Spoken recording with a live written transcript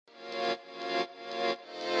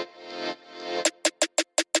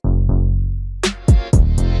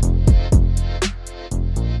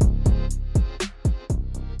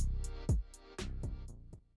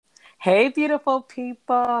Hey, beautiful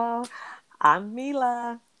people. I'm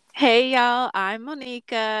Mila. Hey y'all, I'm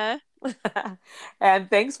Monica. And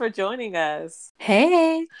thanks for joining us.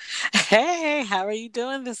 Hey, Hey, how are you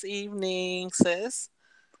doing this evening, sis?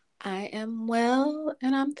 I am well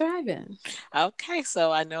and I'm thriving. Okay,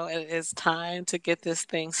 so I know it is time to get this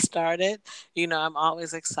thing started. I'm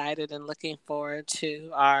always excited and looking forward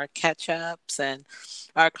to our catch ups and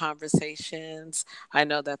our conversations. I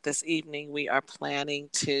know that this evening we are planning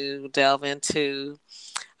to delve into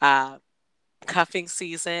uh, cuffing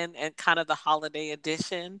season and kind of the holiday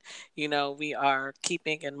edition. We are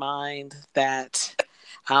keeping in mind that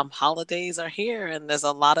holidays are here and there's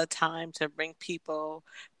a lot of time to bring people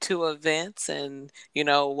to events and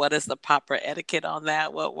what is the proper etiquette on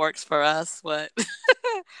that, what works for us, what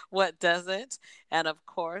what doesn't. And of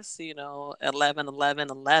course, 11 11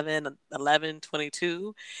 11 11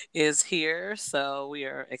 22 is here, so we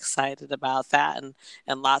are excited about that,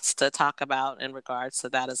 and lots to talk about in regards to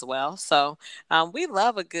that as well. So we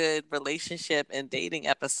love a good relationship and dating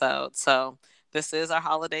episode. So this is our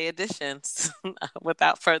holiday edition.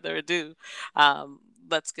 Without further ado,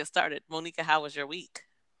 let's get started. Monica, how was your week?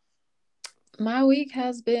 My week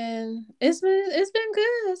has been it's been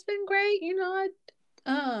good. It's been great.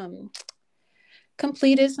 I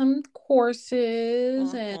completed some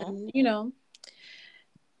courses Hmm. and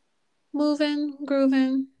moving,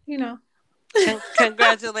 grooving,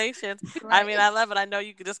 Congratulations. I right. mean, I love it. I know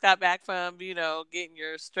you just got back from, getting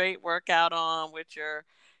your straight workout on with your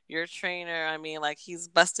trainer. I mean, like he's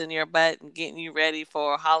busting your butt and getting you ready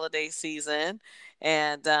for holiday season.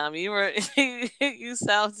 And you were you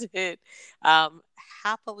sounded um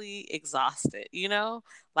happily exhausted,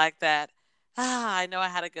 like that. I know I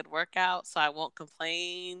had a good workout, so I won't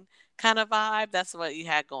complain kind of vibe. That's what you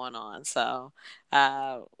had going on. So,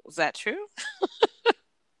 was that true?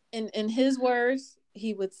 In his words,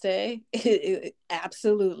 he would say,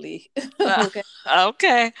 absolutely. Uh, Okay.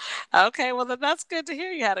 okay. Okay. Well, then that's good to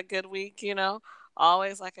hear. You had a good week,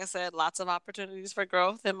 Always, like I said, lots of opportunities for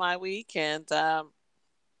growth in my week. And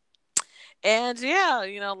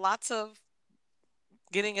yeah, lots of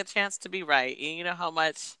getting a chance to be right. And you know how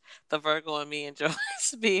much the Virgo and me enjoys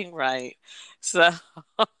being right. So,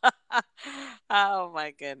 oh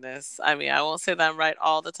my goodness. I mean, I won't say that I'm right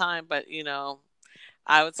all the time, but,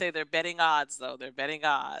 I would say they're betting odds, though. They're betting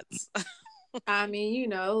odds. I mean,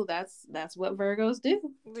 that's what Virgos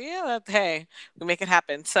do. Yeah, hey, we make it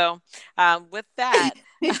happen. So, with that,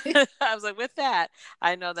 I was like, with that,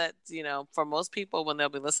 I know that, for most people, when they'll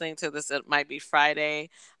be listening to this, it might be Friday,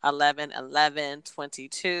 11 11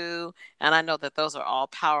 22, And I know that those are all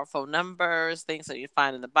powerful numbers, things that you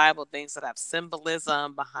find in the Bible, things that have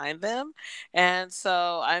symbolism behind them. And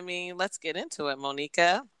so, I mean, let's get into it,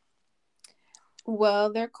 Monica.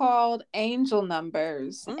 Well, they're called angel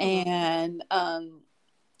numbers, Mm, and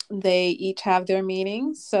they each have their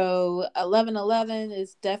meanings. So 1111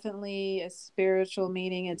 is definitely a spiritual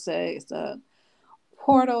meaning. It's a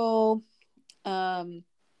portal. Um,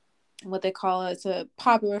 what they call it. It's a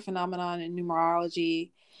popular phenomenon in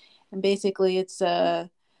numerology, and basically, it's a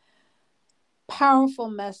powerful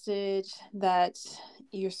message that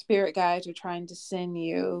your spirit guides are trying to send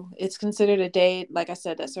you. It's considered a date, like I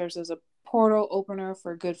said, that serves as a portal opener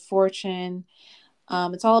for good fortune.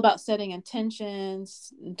 It's all about setting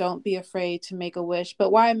intentions. Don't be afraid to make a wish.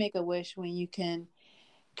 But why make a wish when you can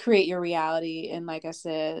create your reality and, like I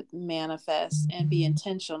said, manifest and be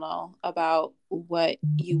intentional about what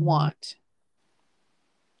you want?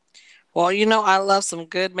 Well, I love some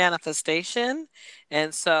good manifestation.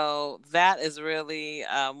 And so that is really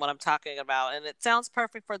what I'm talking about. And it sounds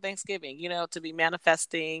perfect for Thanksgiving, to be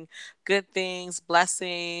manifesting good things,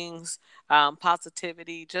 blessings,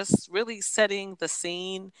 positivity, just really setting the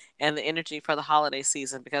scene and the energy for the holiday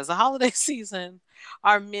season, because the holiday season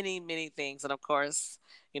are many, many things. And of course,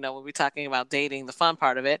 we'll be talking about dating, the fun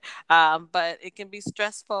part of it. But it can be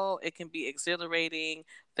stressful, it can be exhilarating.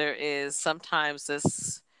 There is sometimes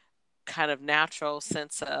this kind of natural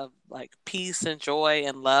sense of like peace and joy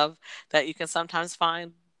and love that you can sometimes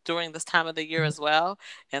find during this time of the year as well.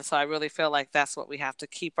 And so I really feel like that's what we have to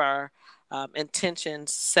keep our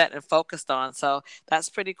intentions set and focused on. So that's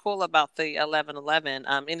pretty cool about the 1111.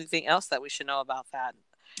 Anything else that we should know about that?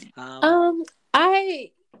 Um, Um,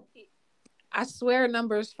 I I swear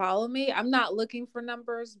numbers follow me. I'm not looking for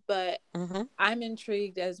numbers, but mhm. I'm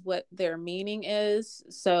intrigued as what their meaning is.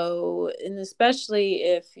 So, and especially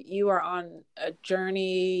if you are on a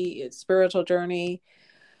journey, a spiritual journey,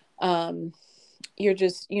 um, you're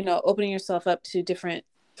just, opening yourself up to different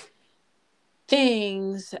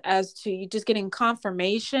things as to you just getting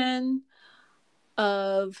confirmation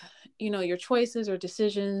of, your choices or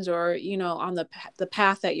decisions, or on the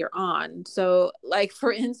path that you're on. So like,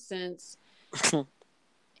 for instance,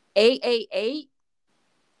 888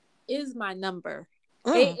 is my number.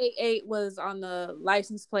 Mm. 888 was on the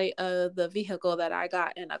license plate of the vehicle that I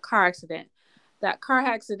got in a car accident. That car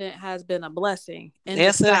accident has been a blessing in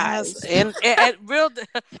Yes, it has. disguise. And real,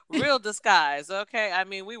 real disguise. Okay. I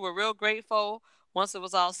mean, we were real grateful once it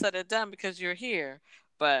was all said and done because you're here.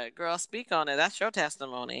 But girl, speak on it. That's your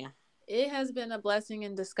testimony. It has been a blessing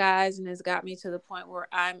in disguise, and it's got me to the point where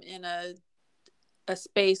I'm in a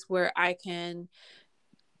space where I can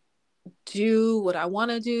do what I want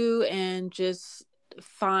to do and just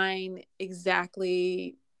find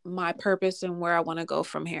exactly my purpose and where I want to go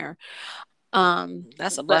from here.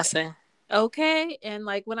 That's a But blessing. okay, and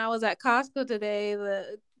like when I was at Costco today,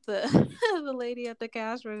 the the lady at the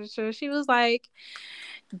cash register, she was like,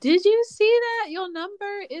 "Did you see that your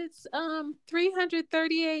number is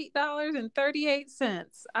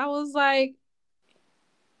 $338.38?" I was like,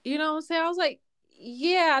 you know what I'm saying? I was like,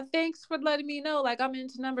 yeah, thanks for letting me know. Like, I'm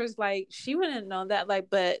into numbers. Like, she wouldn't know that. Like,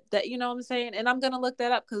 but that, you know what I'm saying? And I'm going to look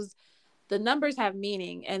that up because the numbers have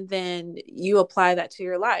meaning. And then you apply that to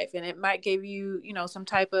your life. And it might give you, some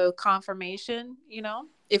type of confirmation,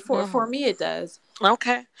 If for Hmm. me, it does.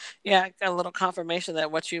 Okay. Yeah, I got a little confirmation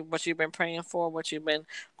that what you've been praying for, what you've been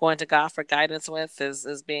going to God for guidance with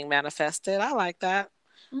is being manifested. I like that.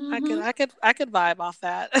 Hmm. I could vibe off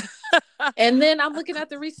that. And then I'm looking at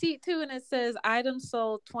the receipt too, and it says items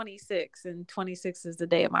sold 26, and 26 is the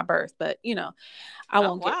day of my birth. But I Oh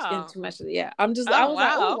won't get wow. into much of yeah. I Oh was like, oh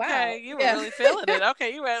wow. wow. Okay. You were Yeah. really feeling it.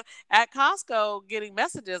 Okay. You were at Costco getting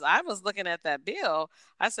messages. I was looking at that bill.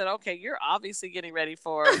 I said, okay, you're obviously getting ready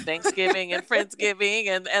for Thanksgiving and Friendsgiving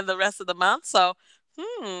and the rest of the month. So,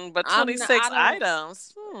 but I'm not, 26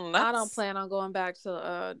 items. I don't That's plan on going back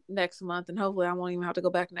to next month, and hopefully I won't even have to go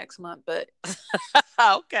back next month. But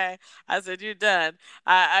okay. I said, you're done.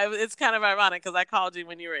 It's kind of ironic because I called you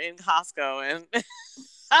when you were in Costco and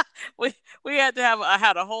we we had to have I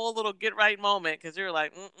had a whole little get right moment because you're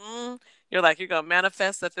like, you're like you're gonna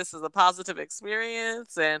manifest that this is a positive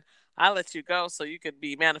experience, and I let you go so you could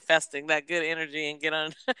be manifesting that good energy and get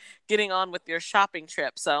on getting on with your shopping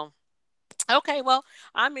trip. So okay, well,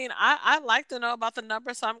 I mean, I like to know about the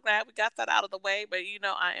number, so I'm glad we got that out of the way. But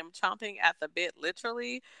I am chomping at the bit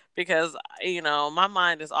literally because my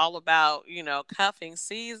mind is all about cuffing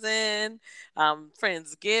season,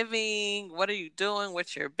 Friendsgiving. What are you doing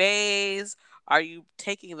with your bays? Are you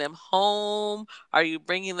taking them home? Are you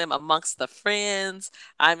bringing them amongst the friends?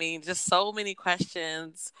 I mean, just so many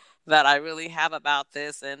questions that I really have about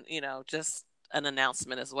this, and just an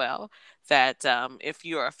announcement as well that if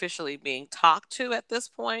you are officially being talked to at this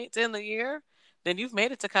point in the year, then you've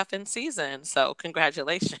made it to cuffing season. So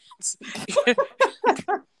congratulations.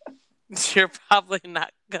 You're probably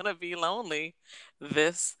not gonna be lonely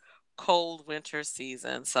this cold winter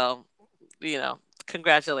season. So,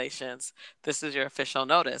 congratulations. This is your official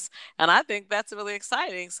notice. And I think that's really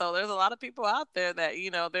exciting. So there's a lot of people out there that,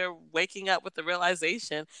 they're waking up with the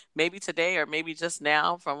realization, maybe today or maybe just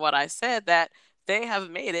now from what I said, that they have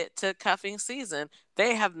made it to cuffing season.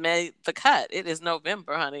 They have made the cut. It is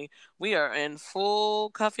November, honey. We are in full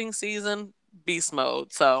cuffing season beast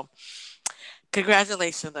mode. So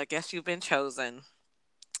congratulations. I guess you've been chosen.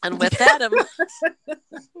 And with that,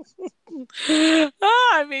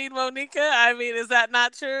 I mean, Monica, I mean, is that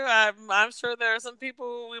not true? I'm sure there are some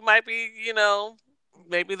people we might be,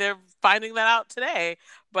 maybe they're finding that out today,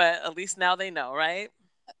 but at least now they know, right?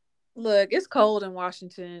 look, it's cold in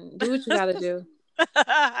Washington. Do what you got to do.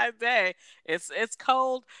 I bet it's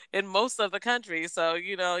cold in most of the country, so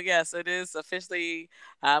yes, it is officially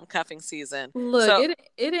cuffing season. Look, So,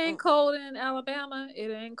 it ain't mm, cold in Alabama.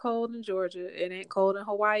 It ain't cold in Georgia. It ain't cold in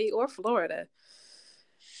Hawaii or Florida.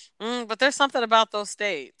 but there's something about those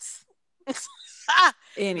states.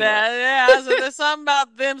 Anyway, that yeah, so there's something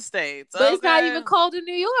about them states, but it's not okay? even cold in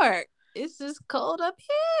New York. It's just cold up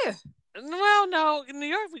here. Well, no, New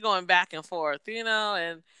York we going back and forth, and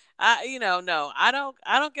no, I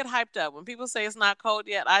don't get hyped up when people say it's not cold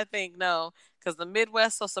yet. I think no, because the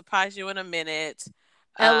Midwest will surprise you in a minute.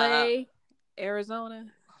 Uh, LA,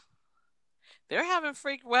 Arizona. they're having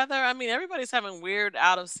freak weather. I mean, everybody's having weird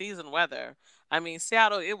out of season weather. I mean,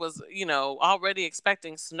 Seattle, it was, already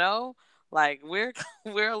expecting snow. Like we're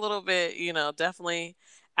we're a little bit, definitely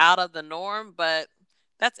out of the norm, but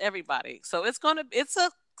that's everybody. So it's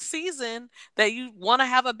a season that you want to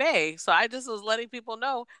have a bay. So I just was letting people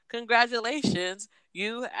know, congratulations,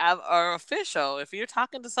 are official. If you're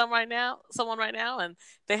talking to someone right now, and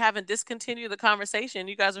they haven't discontinued the conversation,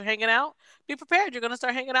 you guys are hanging out, be prepared. You're going to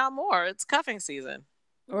start hanging out more. It's cuffing season.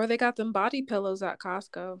 Or they got them body pillows at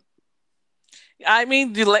Costco. I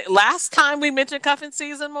mean, last time we mentioned cuffing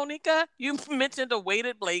season, Monica, you mentioned a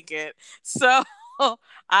weighted blanket. So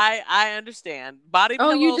I understand body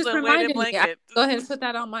Oh, you pillows just and weighted reminded me. I blanket. go ahead and put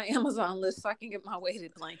that on my Amazon list so I can get my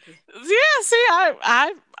weighted blanket. Yeah, see,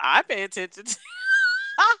 I pay attention.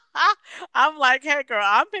 I'm like, hey, girl,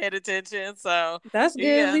 I'm paying attention. So That's good.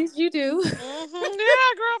 At yeah, least you do.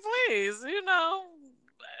 yeah, girl, please,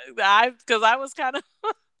 because I was kind of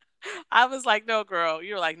I was like, no, girl.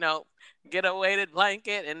 You were like, no, get a weighted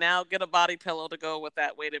blanket and now get a body pillow to go with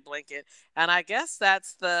that weighted blanket. And I guess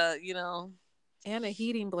And a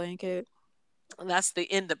heating blanket. that's the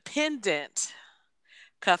independent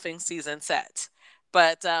cuffing season set.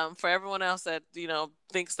 But for everyone else that,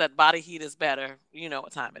 thinks that body heat is better, you know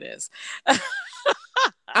what time it is.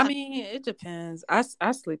 I mean, it depends. I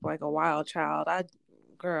sleep like a wild child.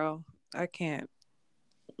 Girl, I can't.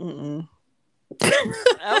 Mm-mm.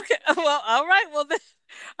 Okay. Well, all right. Well, then,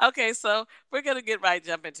 okay. So we're gonna get right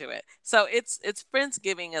jump into it. So it's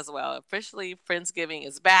Friendsgiving as well. Officially, Friendsgiving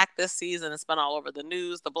is back this season. It's been all over the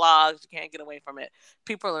news, the blogs. You can't get away from it.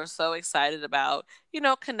 People are so excited about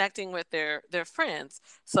connecting with their friends.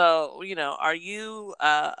 So are you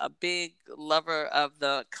a big lover of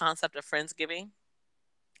the concept of Friendsgiving?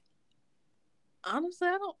 Honestly,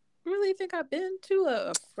 I don't really think I've been to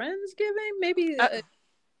a Friendsgiving. Maybe Uh,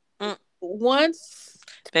 mm, once,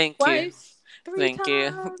 thank you, twice, three thank you.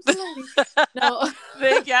 times, maybe. No,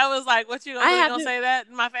 Thank you. I was like, "What you gonna I do? You gonna haven't. say that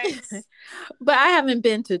in my face?" But I haven't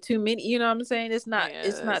been to too many. You know what I'm saying? It's not.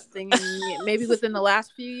 It's Yes. not thing. Maybe within the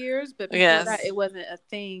last few years, but before that, Yes. it wasn't a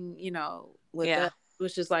thing. With Yeah. that, it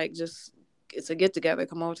was just like it's a get together.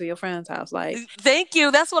 Come over to your friend's house. Like, Thank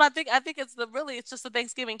you. That's what I think. I think it's just a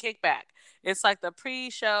Thanksgiving kickback. It's like the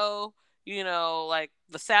pre-show, like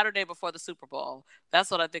the Saturday before the Super Bowl.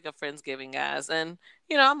 That's what I think of Friendsgiving as, and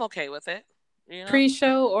I'm okay with it. You know.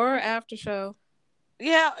 pre-show or after show.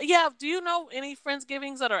 Yeah, yeah. Do you know any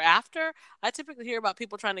Friendsgivings that are after? I typically hear about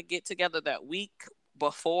people trying to get together that week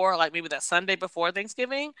before, like maybe that Sunday before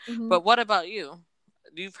Thanksgiving. Hmm. But what about you?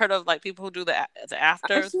 You've heard of like people who do the I've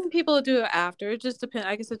afters? seen people do it after. It just depends.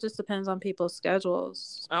 I guess it just depends on people's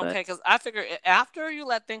schedules. But Okay, because I figure after you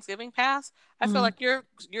let Thanksgiving pass, I feel mhm. like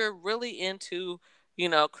you're really into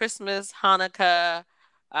Christmas, Hanukkah,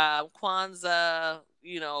 Kwanzaa,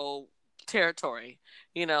 territory.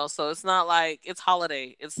 So it's not like it's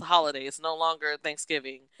holiday. It's the holiday. It's no longer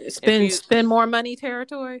Thanksgiving. If spend you spend more money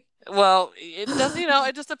territory. Well, it does.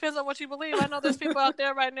 It just depends on what you believe. I know there's people out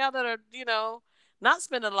there right now that are, not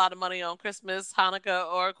spending a lot of money on Christmas, Hanukkah,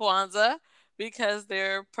 or Kwanzaa because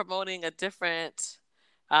they're promoting a different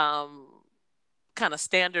um, kind of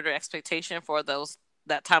standard or expectation for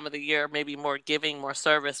that time of the year. Maybe more giving, more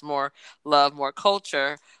service, more love, more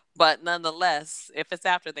culture. But nonetheless, if it's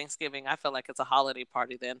after Thanksgiving, I feel like it's a holiday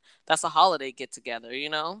party. Then that's a holiday get together.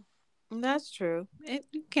 That's true. It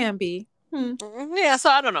can be. Hmm. Yeah, so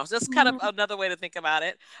I don't know. Just kind of Mhm. another way to think about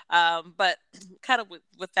it. But kind of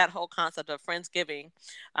with that whole concept of Friendsgiving,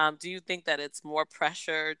 do you think that it's more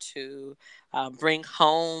pressure to bring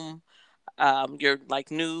home your like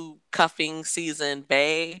new cuffing season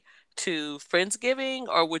bay to Friendsgiving,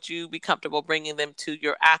 or would you be comfortable bringing them to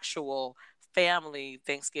your actual family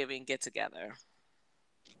Thanksgiving get together?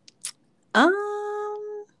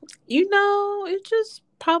 Um, it just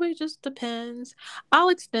probably just depends. I'll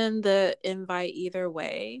extend the invite either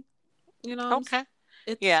way. You know what I'm saying? Okay.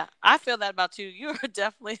 It's Yeah, I feel that about you. You're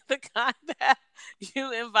definitely the kind that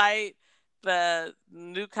you invite the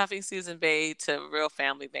new cuffing season babe to real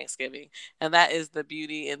family Thanksgiving. And that is the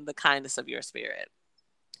beauty and the kindness of your spirit.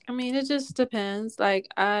 I mean, it just depends. Like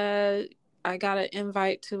I got an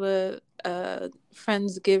invite to a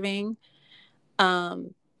Friendsgiving.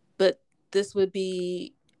 But this would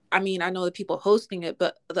be, I mean, I know the people hosting it,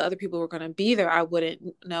 but the other people who are going to be there, I wouldn't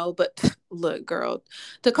know. But look, girl,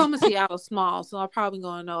 Tacoma, Seattle's small, so I'm probably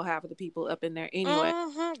going to know half of the people up in there anyway.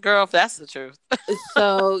 Girl, if that's the truth.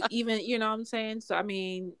 So even, you know what I'm saying? So, I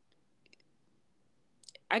mean,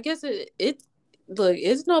 I guess look,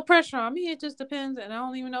 it's no pressure on me. It just depends. And I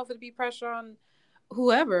don't even know if it'd be pressure on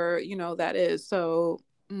whoever, that is. So,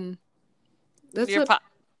 mm, that's you're a, po-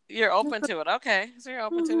 you're that's open a, to it. Okay. So you're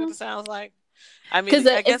open to it, mhm. it sounds like. I Because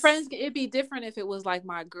mean, I guess. friends, it'd be different if it was like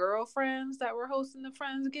my girlfriends that were hosting the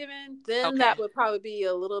Friendsgiving. Then that Okay. would probably be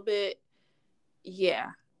a little bit,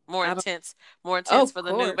 yeah. more I don't. intense more intense Of for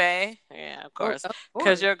the new course. bay. Yeah, of Oh, course. of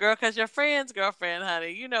Because course. your friend's girlfriend,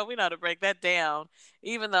 honey, we know how to break that down.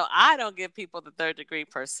 Even though I don't give people the third degree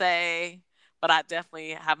per se, but I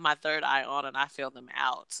definitely have my third eye on and I feel them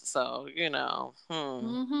out. So.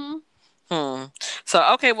 Mm-hmm. Hmm. So,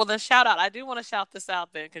 okay, well, then shout out. I do want to shout this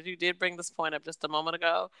out then because you did bring this point up just a moment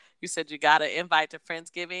ago. You said you got to invite to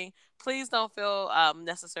Friendsgiving. Please don't feel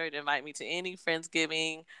necessary to invite me to any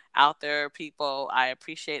Friendsgiving out there, people. I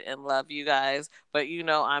appreciate and love you guys. But,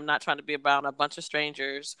 I'm not trying to be around a bunch of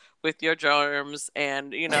strangers with your germs.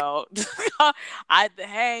 And, hey,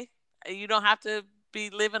 you don't have to be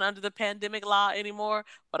living under the pandemic law anymore.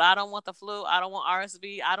 But I don't want the flu. I don't want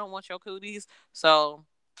RSV. I don't want your cooties. So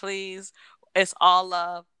please, it's all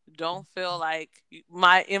love. Don't feel like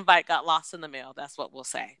my invite got lost in the mail. That's what we'll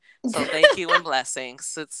say. So thank you and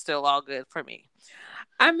blessings. It's still all good for me.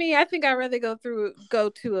 I mean, I think I'd rather go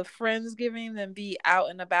to a Friendsgiving than be out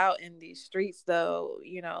and about in these streets, though.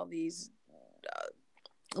 These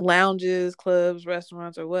lounges, clubs,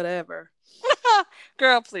 restaurants, or whatever.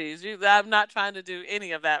 Girl, please. I'm not trying to do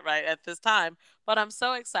any of that right at this time, but I'm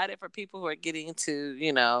so excited for people who are getting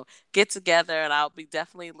to, get together. And I'll be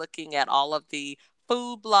definitely looking at all of the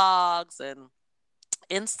food blogs and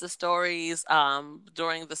Insta stories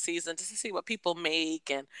during the season just to see what people make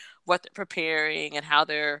and what they're preparing and how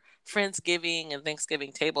their Friendsgiving and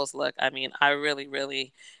Thanksgiving tables look. I mean, I really,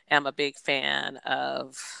 really am a big fan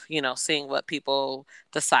of, seeing what people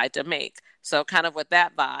decide to make. So, kind of with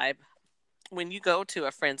that vibe, when you go to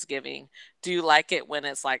a Friendsgiving, do you like it when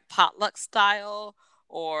it's like potluck style?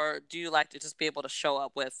 Or do you like to just be able to show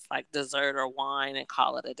up with like dessert or wine and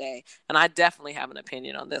call it a day? And I definitely have an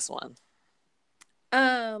opinion on this one.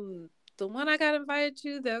 The one I got invited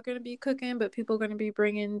to, they're gonna be cooking, but people are gonna be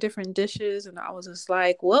bringing different dishes, and I was just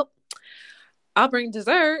like, "Well, I'll bring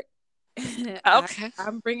dessert. Okay.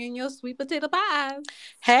 I'm bringing your sweet potato pies."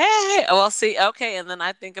 Hey, well, see, okay, and then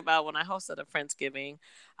I think about when I hosted a Friendsgiving,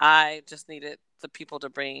 I just needed the people to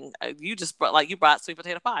bring. You just brought, like, you brought sweet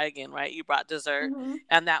potato pie again, right? You brought dessert, Mm-hmm.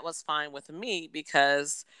 and that was fine with me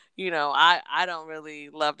because I don't really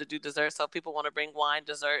love to do dessert, so if people want to bring wine,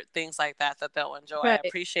 dessert, things like that they'll enjoy. I Right,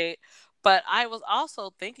 appreciate. But I was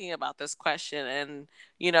also thinking about this question, and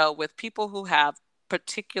with people who have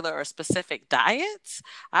particular or specific diets,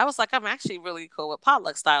 I was like, I'm actually really cool with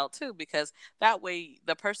potluck style too because that way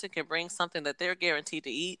the person can bring something that they're guaranteed to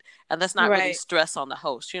eat and that's not really right. stress on the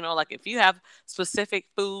host. Like if you have specific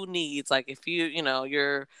food needs, like if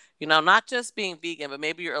you're not just being vegan, but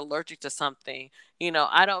maybe you're allergic to something,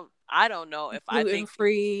 I don't know if I Gluten think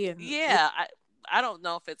free and yeah, I don't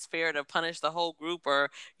know if it's fair to punish the whole group or,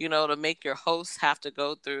 to make your hosts have to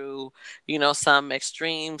go through, some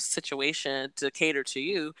extreme situation to cater to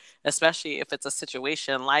you, especially if it's a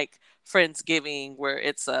situation like Friendsgiving where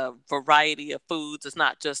it's a variety of foods. It's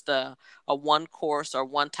not just a one course or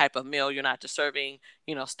one type of meal. You're not just serving,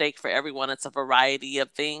 steak for everyone. It's a variety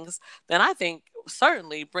of things. Then I think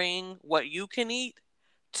certainly bring what you can eat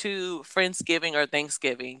to Friendsgiving or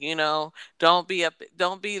Thanksgiving. Don't be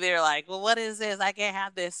there like, well, what is this? I can't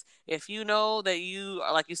have this. If you know that you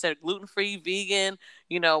are, like you said, gluten free, vegan,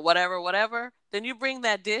 whatever, then you bring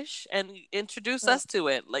that dish and introduce uh, us to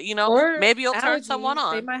it. Like, or maybe you'll turn someone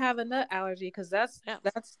allergies. They on. might have a nut allergy because that's Yeah.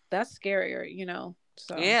 that's that's scarier.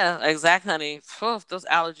 So Yeah, exactly, honey. Phew, those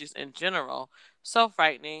allergies in general, so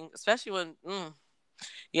frightening, especially when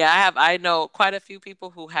yeah, I know quite a few people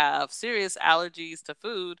who have serious allergies to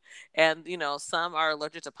food, and some are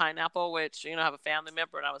allergic to pineapple, which I have a family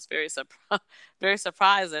member, and I was very very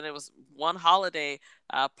surprised. And it was one holiday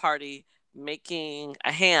party making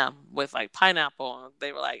a ham with like pineapple, and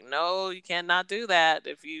they were like, "No, you cannot do that.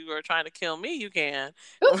 If you are trying to kill me, you can."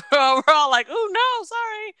 We're all like, "Oh no,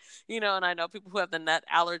 sorry," And I know people who have the nut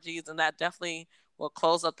allergies, and that definitely will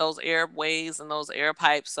close up those airways and those air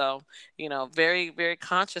pipes. So very, very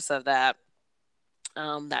conscious of that.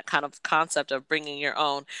 That kind of concept of bringing your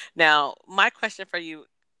own. Now, my question for you,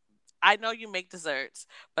 I know you make desserts,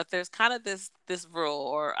 but there's kind of this rule,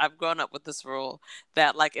 or I've grown up with this rule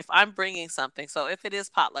that like if I'm bringing something, so if it is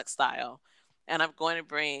potluck style, and I'm going to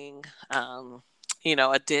bring,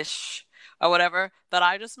 a dish or whatever, that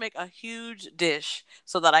I just make a huge dish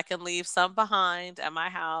so that I can leave some behind at my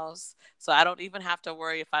house, so I don't even have to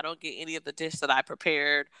worry if I don't get any of the dish that I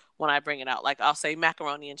prepared when I bring it out. Like I'll say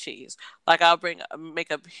macaroni and cheese. Like I'll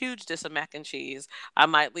make a huge dish of mac and cheese. I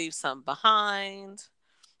might leave some behind,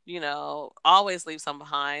 always leave some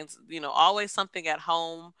behind, always something at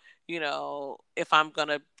home, if I'm going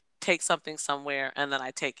to take something somewhere and then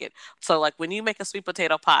I take it. So, like when you make a sweet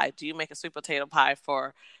potato pie, do you make a sweet potato pie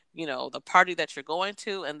for, the party that you're going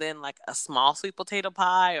to, and then like a small sweet potato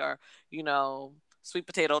pie or, sweet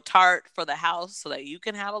potato tart for the house so that you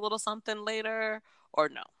can have a little something later, or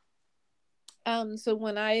no? so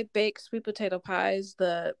when I bake sweet potato pies,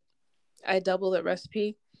 the I double the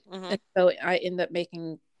recipe, Mm-hmm. and so I end up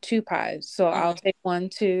making two pies. So I'll Mm-hmm. take one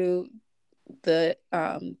to the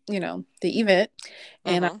event,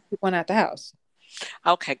 and I Mm-hmm. keep one at the house.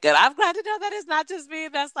 Okay, good. I'm glad to know that it's not just me.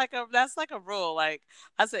 That's like a rule. Like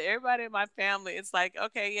I said, everybody in my family, it's like,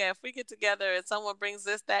 okay, yeah, if we get together and someone brings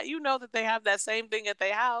this, that, you know that they have that same thing at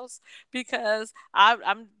their house because I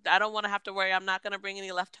don't want to have to worry. I'm not gonna bring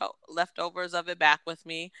any leftovers of it back with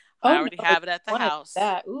me. I Oh already no, you have it at the want to do house.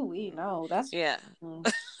 that? Ooh, we know that's. Yeah.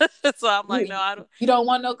 Mm. So I'm like, no, You, I don't. you don't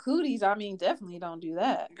want no cooties. I mean, definitely don't do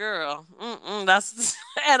that. Girl, that's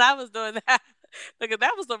and I was doing that. Look,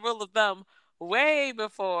 that was the rule of thumb way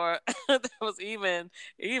before there was even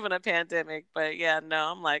a pandemic. But yeah,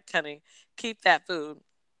 no, I'm like, honey, keep that food.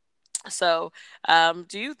 So,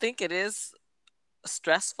 do you think it is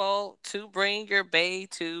stressful to bring your bae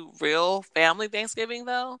to real family Thanksgiving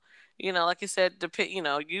though? Like you said,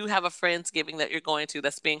 you have a Friendsgiving that you're going to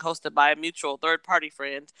that's being hosted by a mutual third party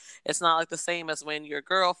friend. It's not like the same as when your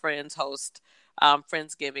girlfriends host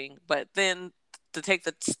Friendsgiving. But then to take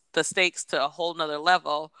the stakes to a whole nother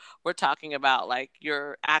level, we're talking about like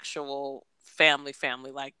your actual family,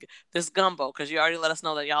 like this gumbo, because you already let us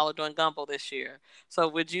know that y'all are doing gumbo this year. So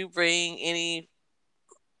would you bring any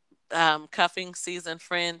cuffing season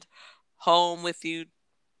friend home with you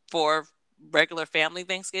for regular family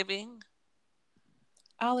Thanksgiving?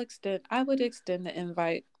 I would extend the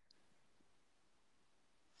invite.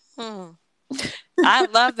 Hmm. I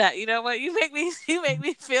love that. You know what? You make me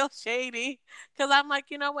feel shady because I'm like,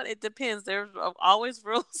 you know what? It depends. There's always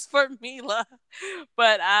rules for Mila,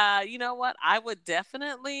 but you know what? I would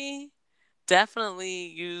definitely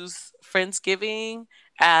use Friendsgiving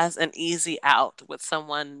as an easy out with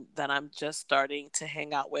someone that I'm just starting to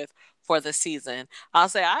hang out with for the season. I'll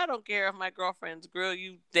say, I don't care if my girlfriends grill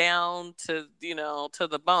you down to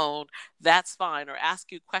the bone. That's fine. Or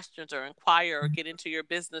ask you questions or inquire or get into your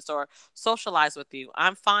business or socialize with you.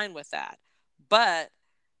 I'm fine with that. But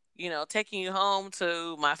taking you home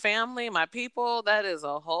to my family, my people, that is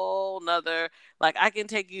a whole nother, like, I can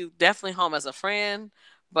take you definitely home as a friend,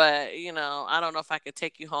 but, I don't know if I could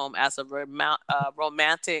take you home as a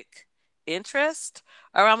romantic interest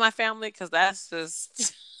around my family because that's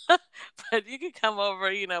just, but you can come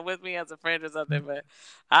over, with me as a friend or something, but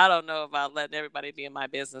I don't know about letting everybody be in my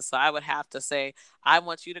business. So I would have to say, I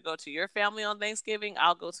want you to go to your family on Thanksgiving.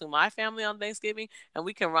 I'll go to my family on Thanksgiving and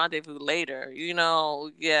we can rendezvous later.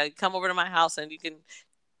 Yeah, come over to my house and you can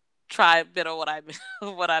try a bit of what I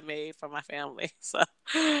what I made for my family. So,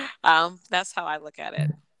 that's how I look at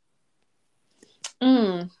it.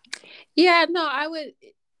 Mm. Yeah, no, I would.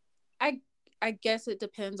 I I guess it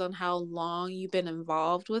depends on how long you've been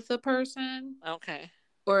involved with the person, Okay.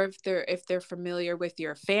 or if they're familiar with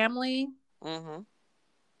your family Mhm.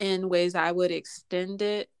 in ways I would extend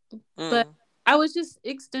it. But Mm. I would just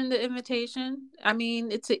extend the invitation. I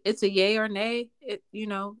mean, it's a yay or nay.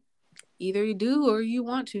 Either you do or you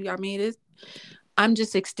want to. I mean, I'm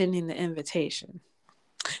just extending the invitation.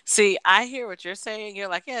 See, I hear what you're saying. You're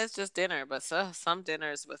like, yeah, it's just dinner, but some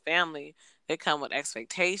dinners with family, they come with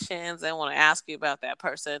expectations. They want to ask you about that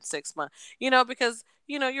person 6 months. Because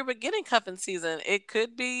your beginning cuffing season, it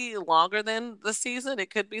could be longer than the season.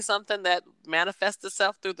 It could be something that manifests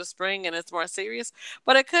itself through the spring and it's more serious,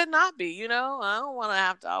 but it could not be. I don't want to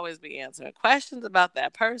have to always be answering questions about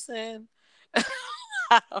that person.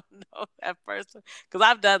 I don't know that person because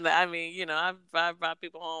I've done that. I mean, I've brought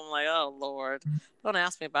people home like, oh Lord, don't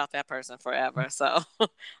ask me about that person forever. So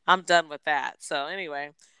I'm done with that. So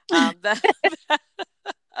anyway, that,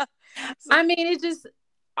 so, I mean, it just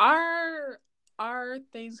our our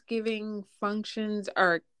Thanksgiving functions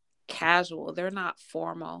are casual. They're not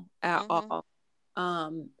formal at hmm all.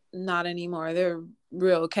 Not anymore. They're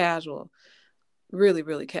real casual. Really,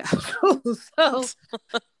 really casual. So,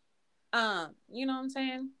 you know what I'm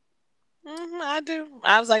saying? I do.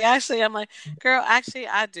 I was like, actually, I'm like, girl, actually,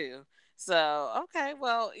 I do. So okay,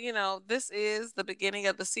 well, this is the beginning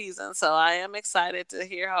of the season, so I am excited to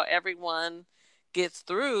hear how everyone gets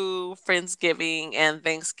through Friendsgiving and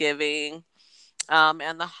Thanksgiving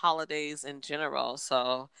and the holidays in general.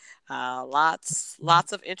 So, lots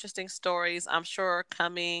of interesting stories, I'm sure,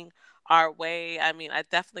 coming our way. I mean, I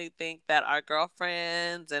definitely think that our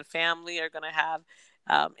girlfriends and family are going to have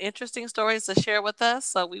interesting stories to share with us.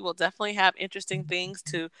 So, we will definitely have interesting things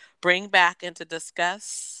to bring back and to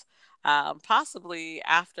discuss. Possibly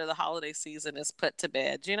after the holiday season is put to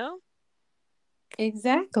bed.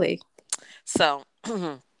 Exactly. So,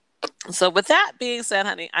 so with that being said,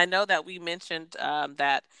 honey, I know that we mentioned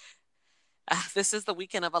that this is the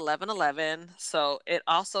weekend of 11/11, so it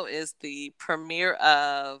also is the premiere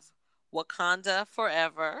of Wakanda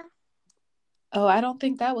Forever. Oh, I don't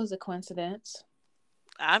think that was a coincidence.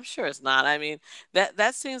 I'm sure it's not. I mean,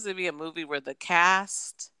 that seems to be a movie where the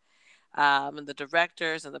cast, and the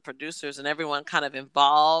directors and the producers and everyone kind of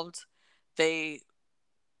involved, they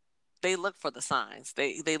they look for the signs.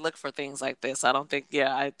 They look for things like this. I don't think.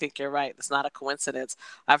 Yeah, I think you're right. It's not a coincidence.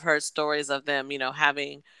 I've heard stories of them,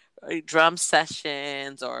 having drum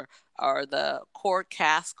sessions, or the court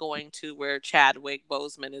cast going to where Chadwick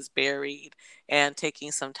Boseman is buried and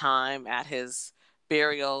taking some time at his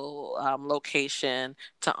burial location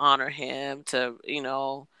to honor him, to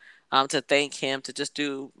thank him, to just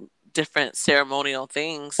do different ceremonial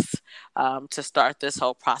things, to start this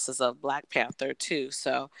whole process of Black Panther too.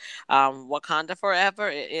 So Wakanda Forever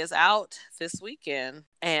is out this weekend.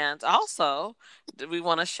 And also, we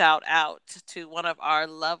want to shout out to one of our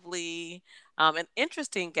lovely and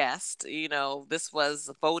interesting guests. This was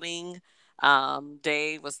voting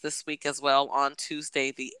day was this week as well, on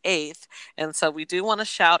Tuesday the 8th. And so we do want to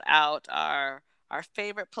shout out our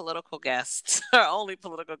favorite political guest, our only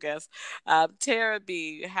political guest, Tara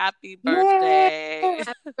B. Happy Yay! birthday.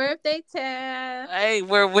 Happy birthday, Ted. Hey,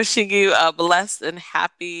 we're wishing you a blessed and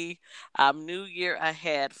happy new year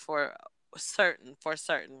ahead, for certain, for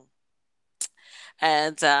certain.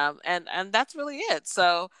 And that's really it.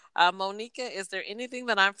 So, Monica, is there anything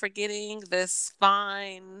that I'm forgetting this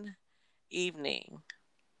fine evening?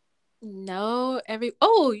 No,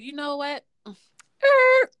 oh, you know what?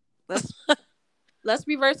 Er, Let's let's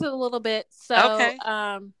reverse it a little bit. So, Okay.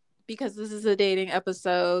 because this is a dating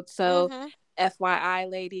episode, so Mm-hmm. FYI,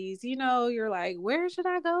 ladies, you're like, where should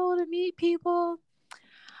I go to meet people?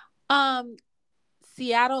 Um,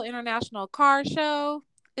 Seattle International Car Show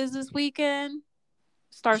is this weekend.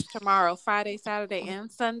 Starts tomorrow, Friday, Saturday,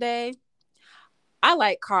 and Sunday. I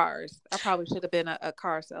like cars. I probably should have been a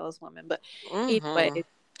car saleswoman, but Mm-hmm. anyway,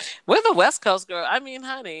 We're the West Coast girl. I mean,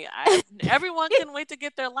 honey, everyone can wait to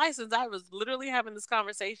get their license. I was literally having this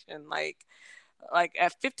conversation. Like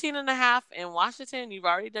at 15 and a half in Washington, you've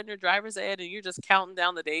already done your driver's ed and you're just counting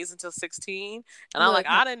down the days until 16. And I'm like,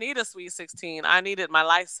 look, I didn't need a sweet 16. I needed my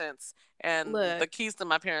license and the look. keys to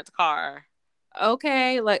my parents' car.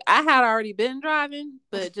 Okay, like I had already been driving,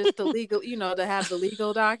 but just the legal, to have the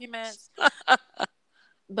legal documents.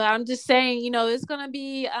 But I'm just saying, it's gonna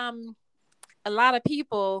be a lot of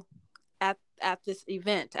people at this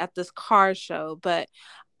event, at this car show. But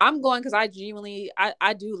I'm going because I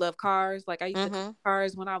do love cars. Like I used to collect Mm-hmm.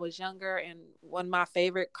 cars when I was younger, and one of my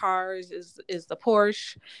favorite cars is the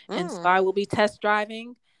Porsche, and so Mm. I will be test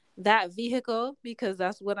driving that vehicle because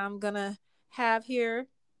that's what I'm gonna have here.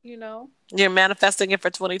 You know. You're manifesting it for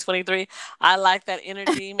 2023. I like that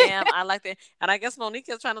energy, ma'am. I like that. And I guess Monique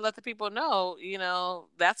is trying to let the people know,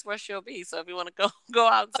 that's where she'll be. So if you want to go go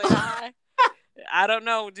out and say hi, I don't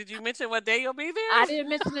know. Did you mention what day you'll be I there? didn't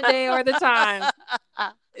mention the day or the time.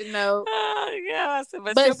 No. Yeah, I said,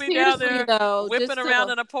 but But she'll be down seriously there though, whipping just around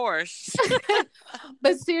so in a Porsche.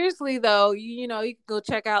 but seriously though, you can go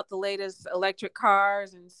check out the latest electric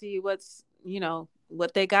cars and see what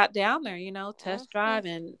they got down there, test Mhm. drive,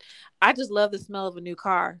 and I just love the smell of a new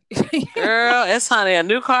car. Girl, it's honey, a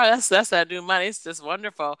new car. That's that new money. It's just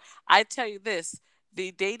wonderful. I tell you this,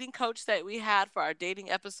 the dating coach that we had for our dating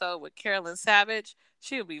episode with Carolyn Savage,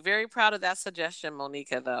 she would be very proud of that suggestion,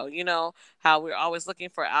 Monica. Though how we're always looking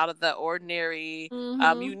for out of the ordinary,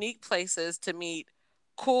 Mhm. unique places to meet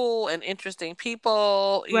cool and interesting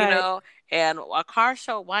people. Right. And a car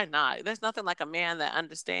show. Why not? There's nothing like a man that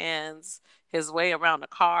understands his way around a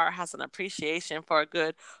car, has an appreciation for a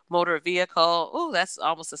good motor vehicle. Ooh, that's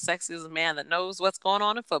almost as sexy as a man that knows what's going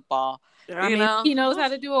on in football. I You mean, know? he knows how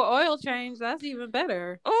to do an oil change. That's even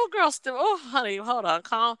better. Oh, girl, still. Oh, honey, hold on,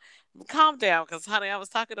 calm down, because honey, I was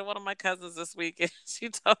talking to one of my cousins this week, and she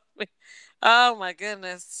told me, oh my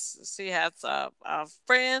goodness, she has a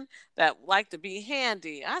friend that liked to be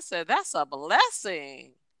handy. I said, that's a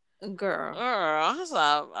blessing. Girl.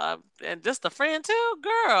 Girl, and just a friend too,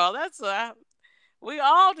 girl. We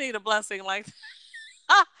all need a blessing like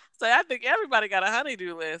so I think everybody got a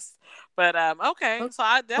honeydew list. But okay, Okay. so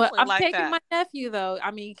I Well, definitely I'm like taking that. my nephew though.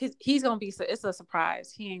 I mean, cause he's gonna be. It's a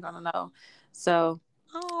surprise. He ain't gonna know. So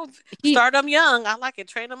Oh, he. start them young. I like it.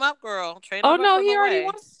 Train them up, girl. Train Oh them up no, from he the already way.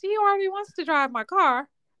 wants. He already wants to drive my car.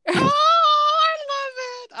 Oh, I love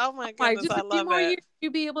it. Oh my Like goodness, just I a few love more it. years,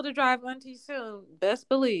 you'll be able to drive auntie soon. Best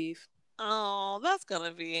believe. Oh, that's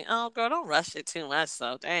gonna be. Oh, girl, don't rush it too much. So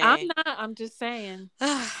I'm dang. not. I'm just saying.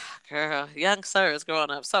 Girl, young sir is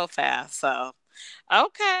growing up so fast. So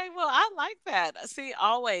okay, well, I like that. See,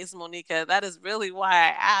 always, Monica, that is really why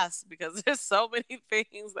I asked, because there's so many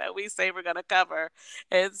things that we say we're going to cover.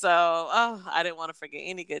 And so, I didn't want to forget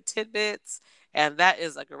any good tidbits. And that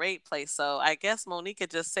is a great place. So I guess Monica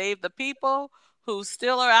just saved the people who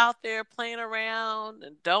still are out there playing around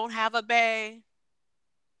and don't have a bay,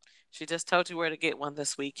 she just told you where to get one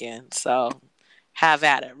this weekend. So have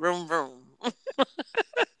at it. Room, room.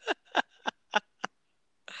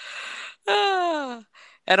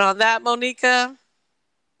 And on that, Monica,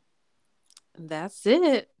 That's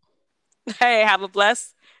it. hey, have a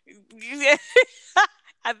blessed.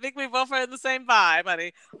 I think we both are in the same vibe,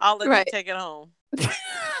 honey. I'll let you Right. take it home.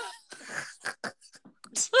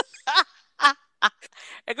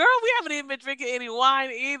 And girl, we haven't even been drinking any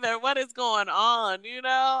wine either. What is going on?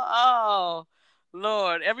 Oh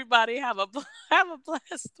Lord, everybody have a have a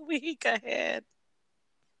blessed week ahead.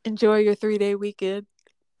 Enjoy your 3-day weekend.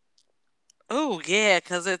 Oh yeah,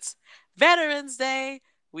 because it's Veterans Day.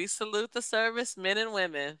 We salute the servicemen and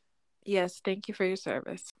women. Yes, thank you for your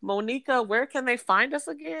service. Monica, where can they find us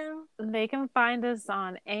again? They can find us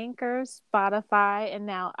on Anchor, Spotify, and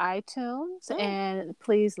now iTunes. Mm. And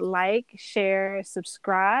please like, share,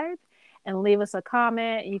 subscribe, and leave us a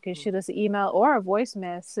comment. You can shoot us an email or a voice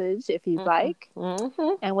message if you'd like.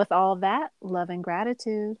 Mm-hmm. And with all that, love and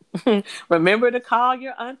gratitude. Remember to call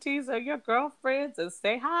your aunties or your girlfriends and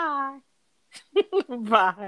say hi. Bye.